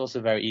casting, he was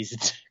also very easy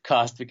to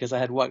cast because I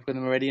had worked with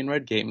him already in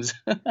Road Games.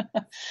 Well,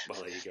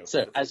 there you go.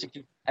 So as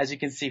you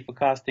can see for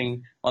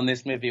casting on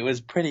this movie, it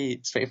was pretty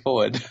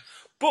straightforward.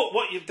 But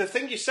the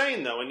thing you're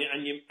saying though, and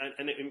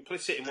it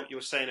implicit in what you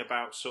were saying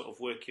about sort of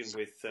working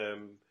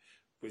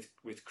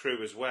with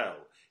crew as well,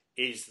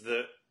 is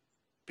that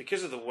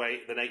because of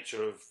the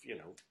nature of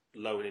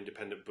low and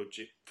independent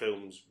budget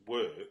films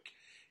work,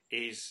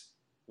 is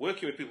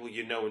working with people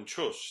you know and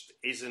trust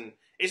isn't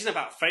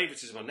about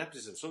favouritism or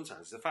nepotism.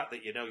 Sometimes it's the fact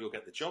that you'll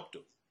get the job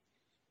done.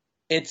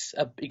 It's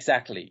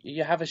exactly.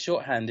 You have a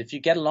shorthand. If you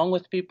get along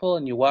with people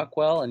and you work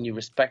well and you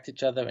respect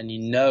each other and you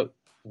know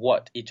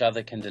what each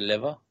other can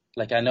deliver,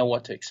 like I know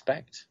what to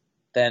expect,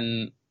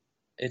 then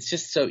it's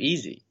just so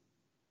easy.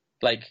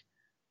 Like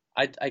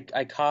I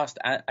cast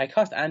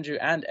Andrew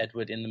and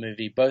Edward in the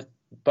movie, but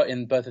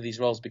in both of these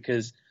roles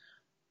because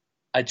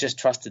I just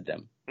trusted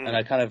them and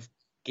I kind of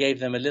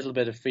gave them a little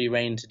bit of free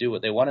rein to do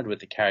what they wanted with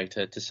the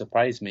character to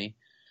surprise me.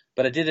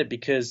 But I did it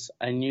because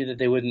I knew that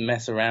they wouldn't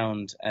mess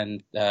around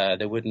and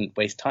they wouldn't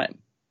waste time.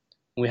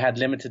 We had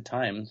limited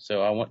time,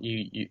 so I want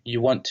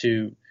you want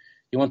to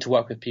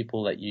work with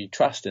people that you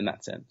trust in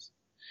that sense.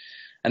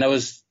 And I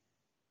was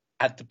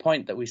at the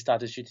point that we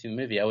started shooting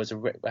the movie, I was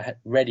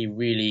already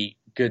really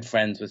good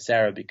friends with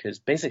Sarah because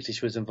basically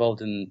she was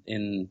involved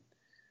in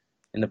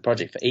the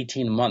project for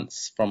 18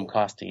 months from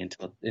casting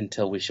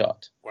until we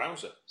shot.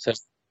 Wowza!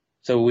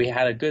 So we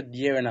had a good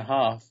year and a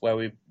half where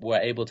we were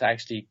able to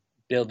actually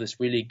build this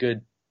really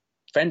good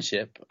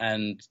friendship,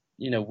 and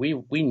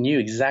we knew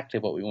exactly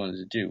what we wanted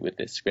to do with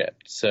this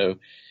script. So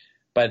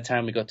by the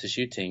time we got to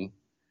shooting,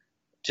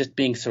 just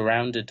being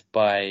surrounded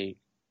by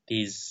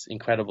these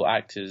incredible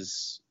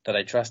actors that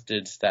I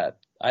trusted, that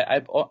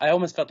I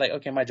almost felt like,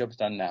 okay, my job's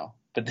done now.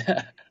 But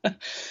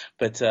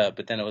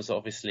then it was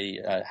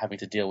obviously having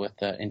to deal with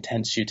the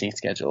intense shooting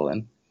schedule.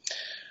 And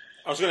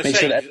I was going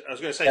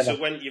to say, so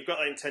when you've got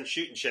that intense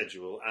shooting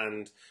schedule,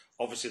 and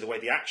obviously the way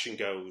the action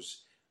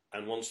goes,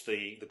 and once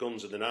the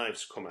guns and the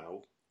knives come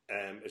out,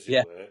 as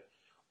it were,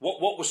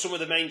 what were some of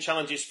the main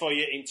challenges for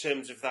you in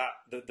terms of that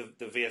the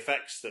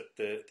VFX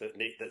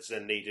that's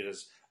then needed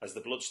as the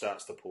blood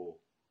starts to pour?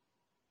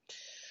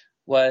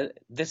 Well,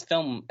 this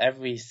film,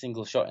 every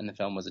single shot in the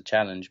film was a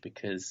challenge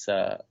because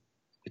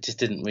we just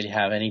didn't really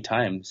have any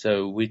time.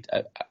 So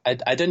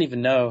I don't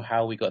even know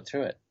how we got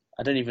through it.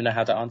 I don't even know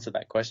how to answer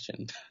that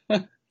question.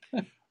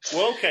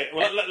 Well, okay.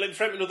 Well, let me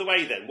frame it another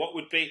way then. What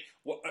would be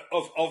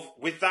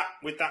with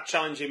that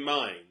challenge in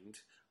mind,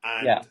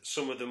 and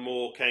some of the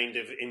more kind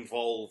of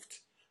involved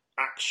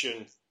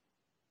action,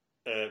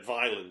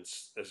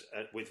 violence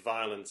with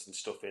violence and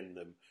stuff in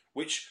them,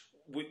 which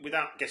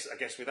without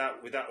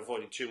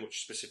avoiding too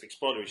much specific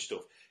spoilery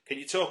stuff, can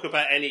you talk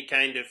about any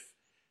kind of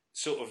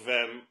sort of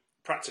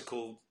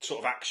practical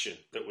sort of action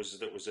that was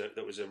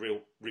a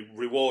real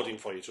rewarding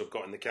for you to have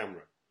got in the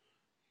camera?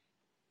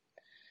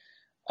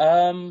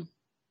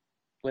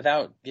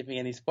 Without giving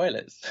any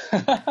spoilers.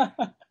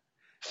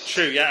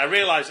 True, yeah. I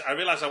realise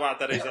how hard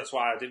that is. That's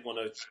why I didn't want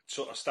to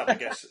sort of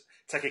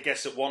take a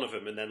guess at one of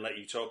them and then let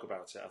you talk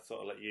about it. I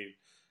thought I'd let you.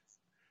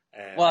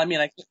 Well, I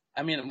mean,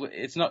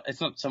 it's not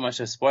so much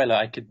a spoiler.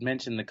 I could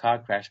mention the car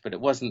crash, but it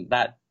wasn't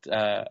that.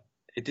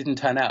 It didn't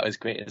turn out as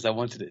great as I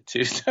wanted it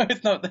to. So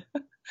it's not.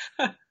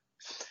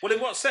 Well, in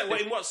what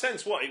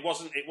sense? What it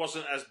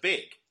wasn't as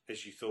big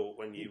as you thought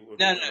when you were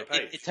on the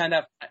page. It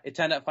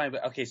turned out fine.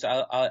 But okay, so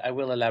I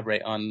will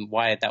elaborate on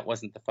why that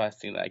wasn't the first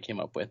thing that I came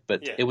up with.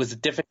 But it was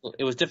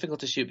difficult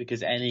to shoot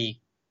because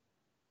any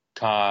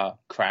car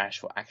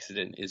crash or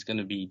accident is going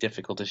to be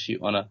difficult to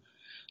shoot on a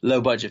low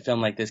budget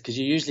film like this because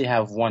you usually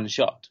have one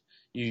shot.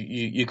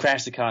 You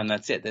crash the car and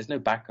that's it. There's no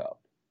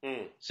backup.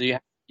 So you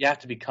have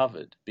to be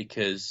covered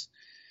because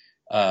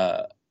you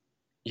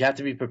have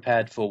to be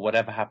prepared for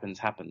whatever happens.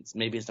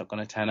 Maybe it's not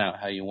going to turn out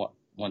how you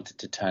want it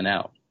to turn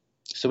out.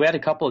 So we had a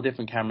couple of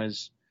different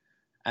cameras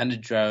and a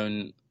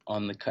drone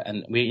on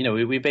and we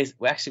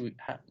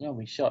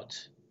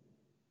shot.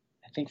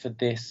 I think for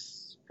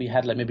this we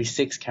had like maybe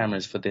 6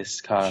 cameras for this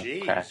car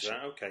crash.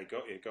 Okay,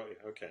 got you.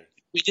 Okay.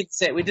 We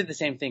did the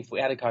same thing. We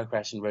had a car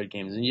crash in Road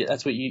Games, and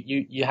that's what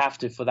you have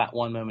to, for that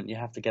one moment, you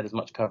have to get as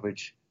much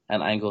coverage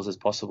and angles as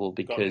possible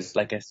because,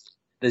 like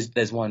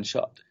there's one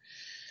shot.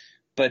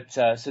 But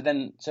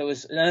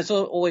it's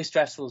always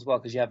stressful as well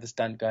because you have the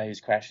stunt guy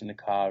who's crashing the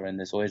car, and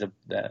there's always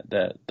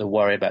the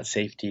worry about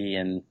safety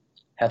and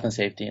health and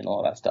safety and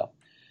all that stuff.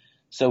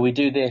 So we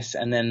do this,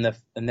 and then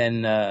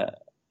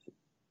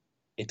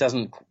it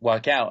doesn't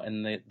work out,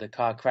 and the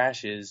car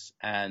crashes,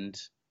 and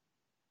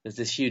there's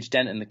this huge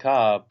dent in the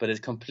car, but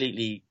it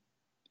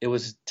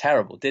was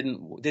terrible.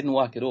 Didn't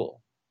work at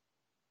all.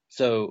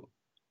 So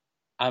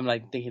I'm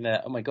like thinking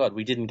that, oh my God,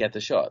 we didn't get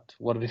the shot.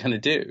 What are we going to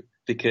do?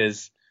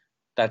 Because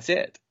that's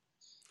it.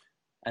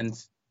 And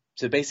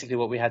so basically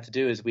what we had to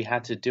do is we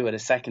had to do it a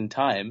second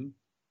time.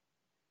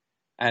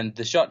 And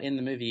the shot in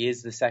the movie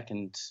is the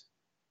second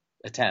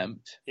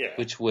attempt,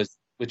 which was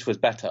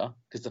better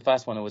because the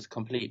first one, it was a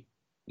complete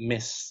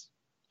miss.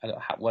 I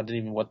don't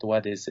even what the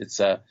word is. It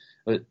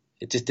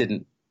just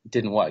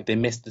didn't work. They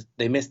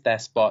missed their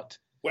spot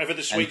Whatever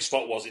the sweet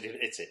spot was, it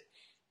didn't hit it.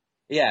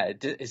 Yeah,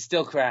 it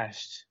still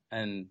crashed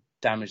and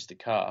damaged the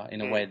car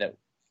in a way that.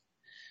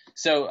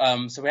 So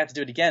we had to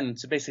do it again.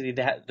 So basically,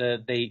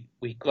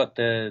 we got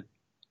the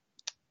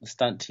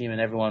stunt team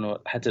and everyone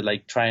had to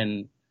like try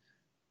and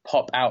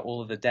pop out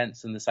all of the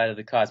dents in the side of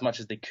the car as much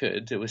as they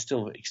could. It was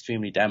still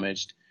extremely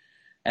damaged.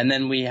 And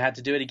then we had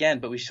to do it again,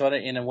 but we shot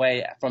it in a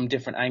way from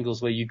different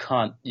angles where you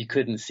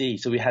couldn't see.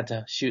 So we had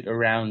to shoot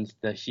around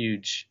the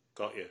huge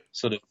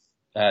sort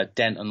of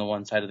dent on the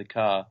one side of the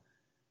car.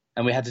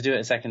 And we had to do it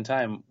a second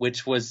time,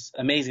 which was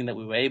amazing that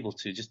we were able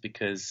to, just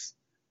because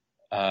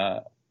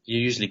you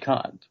usually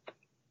can't.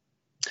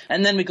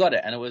 And then we got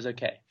it, and it was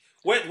okay.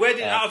 Where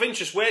did, out of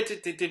interest, where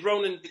did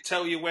Ronan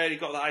tell you where he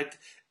got that?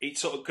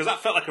 Because that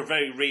felt like a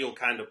very real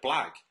kind of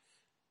blag,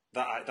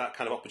 that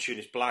kind of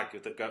opportunist blag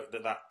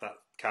that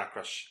car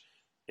crash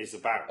is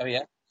about. Oh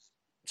yeah.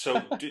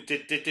 So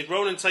did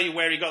Ronan tell you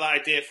where he got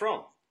that idea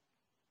from?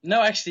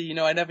 No, actually,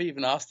 I never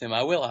even asked him.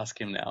 I will ask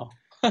him now.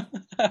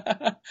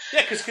 Yeah,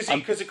 because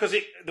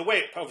the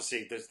way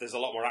obviously there's a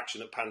lot more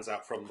action that pans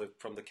out from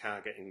the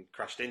car getting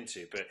crashed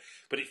into,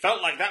 but it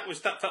felt like that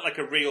felt like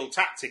a real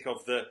tactic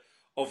of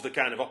the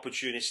kind of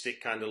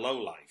opportunistic kind of low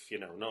life,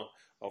 not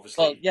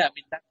obviously. Well, yeah, I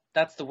mean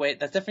that's the way.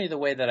 That's definitely the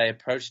way that I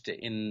approached it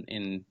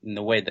in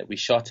the way that we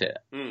shot it,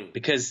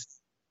 because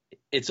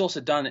it's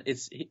also done.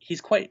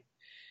 He's quite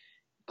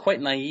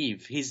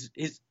naive.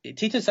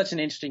 Tito's such an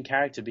interesting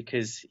character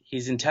because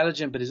he's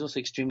intelligent, but he's also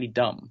extremely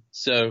dumb.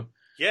 So.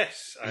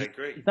 Yes, I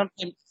agree.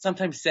 He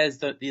sometimes says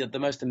the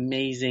most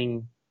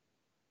amazing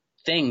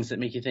things that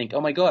make you think,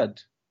 "Oh my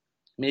God,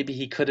 maybe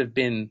he could have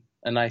been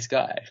a nice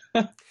guy."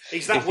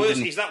 He's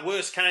that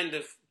worst kind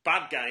of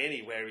bad guy,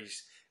 anywhere.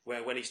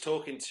 Where when he's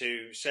talking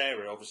to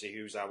Sarah, obviously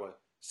who's our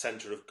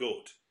centre of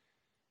good,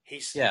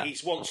 he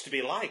wants to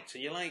be liked,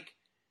 and you're like,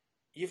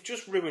 you've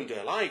just ruined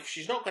her life.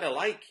 She's not going to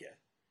like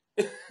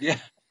you. Yeah.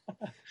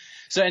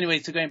 So anyway,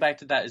 going back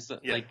to that is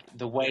like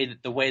the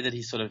way that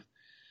he sort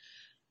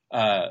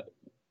of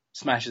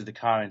smashes the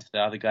car into the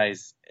other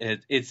guys.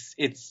 It's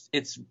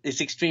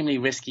extremely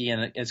risky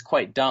and it's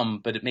quite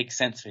dumb, but it makes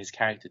sense for his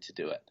character to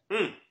do it.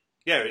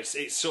 Yeah,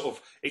 it's sort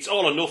of it's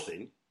all or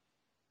nothing.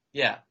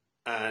 Yeah,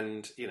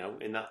 and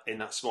in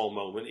that small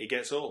moment he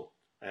gets all.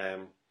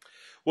 Well,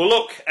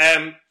 look,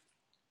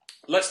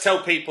 let's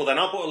tell people then.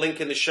 I'll put a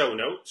link in the show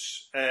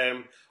notes.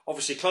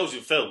 Obviously,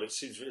 closing film. It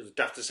seems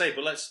daft to say,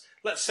 but let's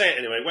say it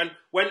anyway.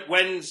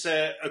 When's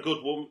a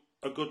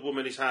good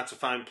woman is hard to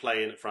find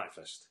playing at Fright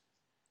Fest?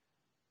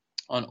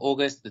 On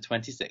August the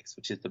 26th,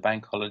 which is the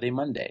bank holiday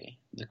Monday,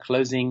 the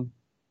closing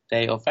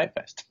day of Fright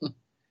Fest.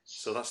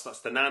 So that's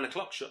the 9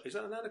 o'clock shot. Is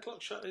that a 9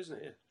 o'clock shot,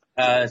 isn't it?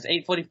 It's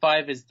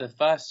 8:45 is the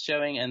first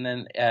showing, and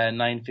then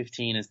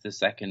 9:15 is the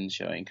second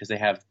showing, because they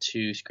have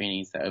 2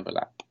 screenings that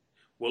overlap.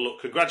 Well,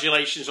 look,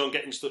 congratulations on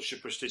getting such a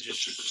prestigious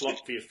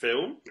slot for your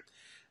film.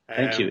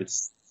 Thank you.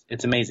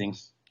 It's amazing.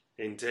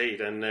 Indeed,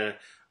 and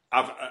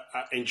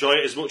enjoy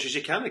it as much as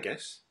you can, I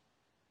guess.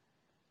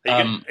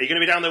 Are you going to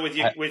be down there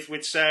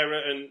with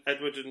Sarah and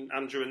Edward and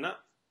Andrew and that?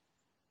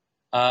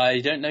 I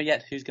don't know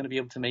yet who's going to be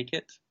able to make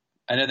it.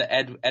 I know that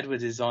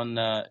Edward is on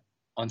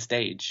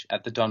stage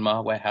at the Don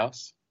Mar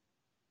warehouse,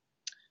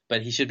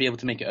 but he should be able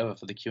to make it over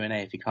for the Q&A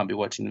if he can't be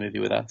watching the movie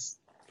with us.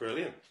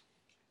 Brilliant.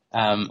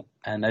 And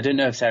I don't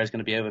know if Sarah's going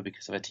to be over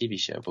because of a TV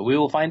show, but we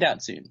will find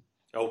out soon.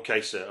 Okay,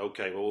 sir.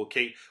 Okay, well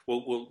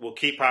we'll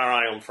keep our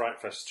eye on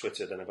Fright Fest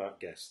Twitter then about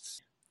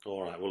guests.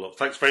 All right. Well, look,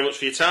 thanks very much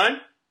for your time.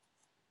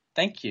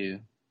 Thank you.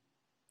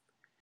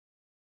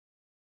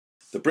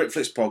 The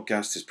Britflix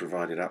podcast is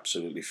provided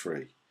absolutely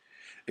free.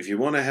 If you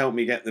want to help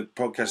me get the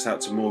podcast out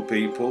to more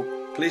people,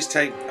 please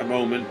take a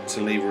moment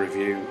to leave a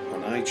review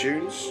on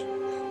iTunes.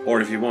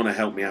 Or if you want to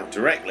help me out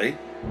directly,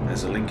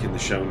 there's a link in the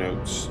show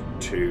notes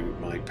to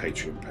my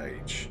Patreon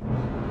page.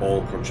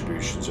 All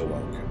contributions are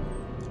welcome.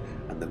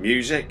 And the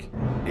music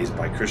is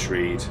by Chris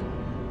Reed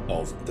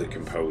of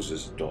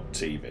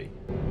thecomposers.tv.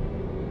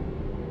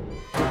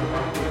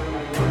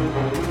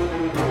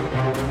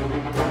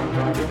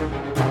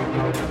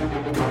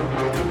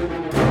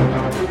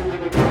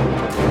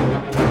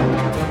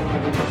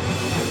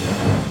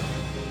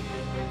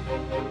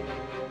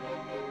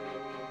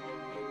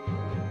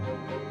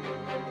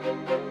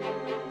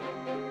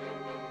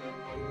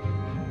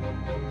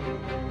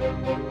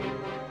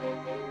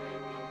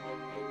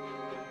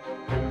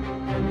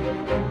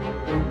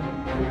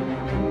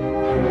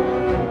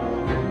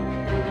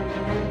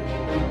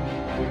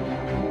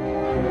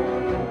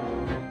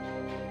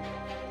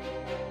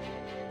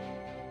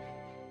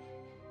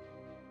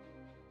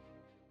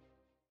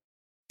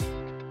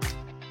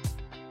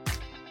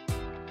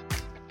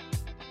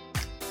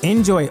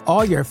 Enjoy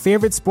all your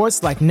favorite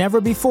sports like never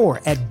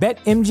before at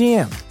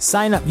BetMGM.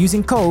 Sign up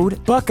using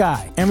code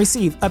Buckeye and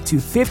receive up to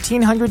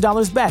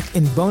 $1,500 back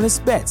in bonus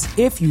bets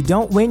if you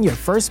don't win your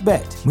first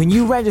bet. When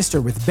you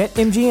register with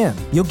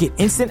BetMGM, you'll get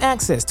instant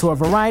access to a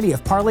variety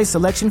of parlay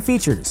selection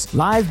features,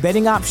 live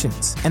betting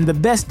options, and the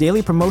best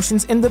daily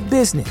promotions in the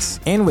business.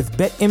 And with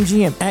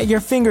BetMGM at your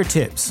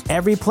fingertips,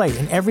 every play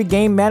and every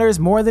game matters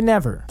more than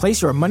ever.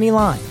 Place your money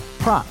line,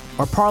 prop,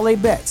 or parlay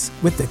bets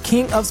with the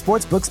king of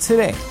sportsbooks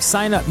today.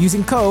 Sign up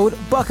using code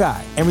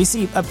Buckeye and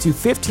receive up to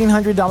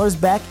 $1,500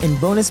 back in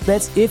bonus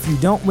bets if you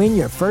don't win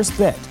your first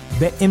bet.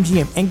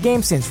 BetMGM and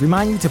GameSense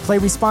remind you to play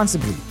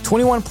responsibly.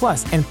 21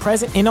 plus and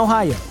present in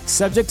Ohio,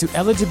 subject to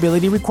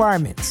eligibility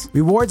requirements.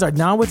 Rewards are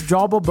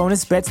non-withdrawable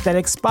bonus bets that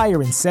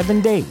expire in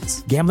 7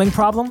 days. Gambling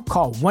problem?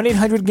 Call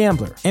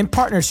 1-800-GAMBLER. In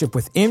partnership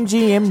with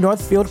MGM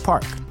Northfield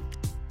Park.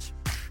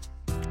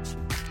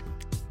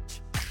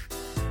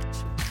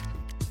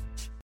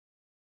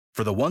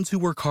 For the ones who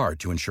work hard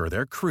to ensure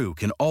their crew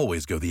can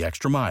always go the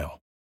extra mile,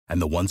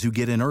 and the ones who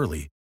get in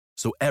early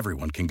so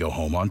everyone can go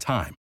home on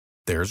time,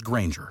 there's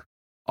Grainger,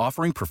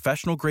 offering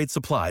professional-grade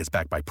supplies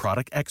backed by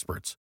product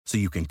experts so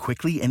you can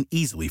quickly and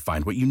easily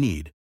find what you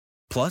need.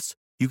 Plus,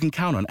 you can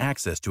count on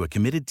access to a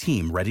committed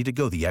team ready to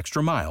go the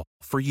extra mile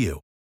for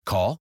you.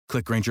 Call,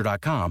 click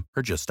Grainger.com,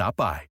 or just stop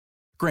by.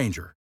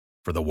 Grainger,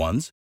 for the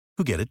ones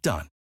who get it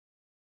done.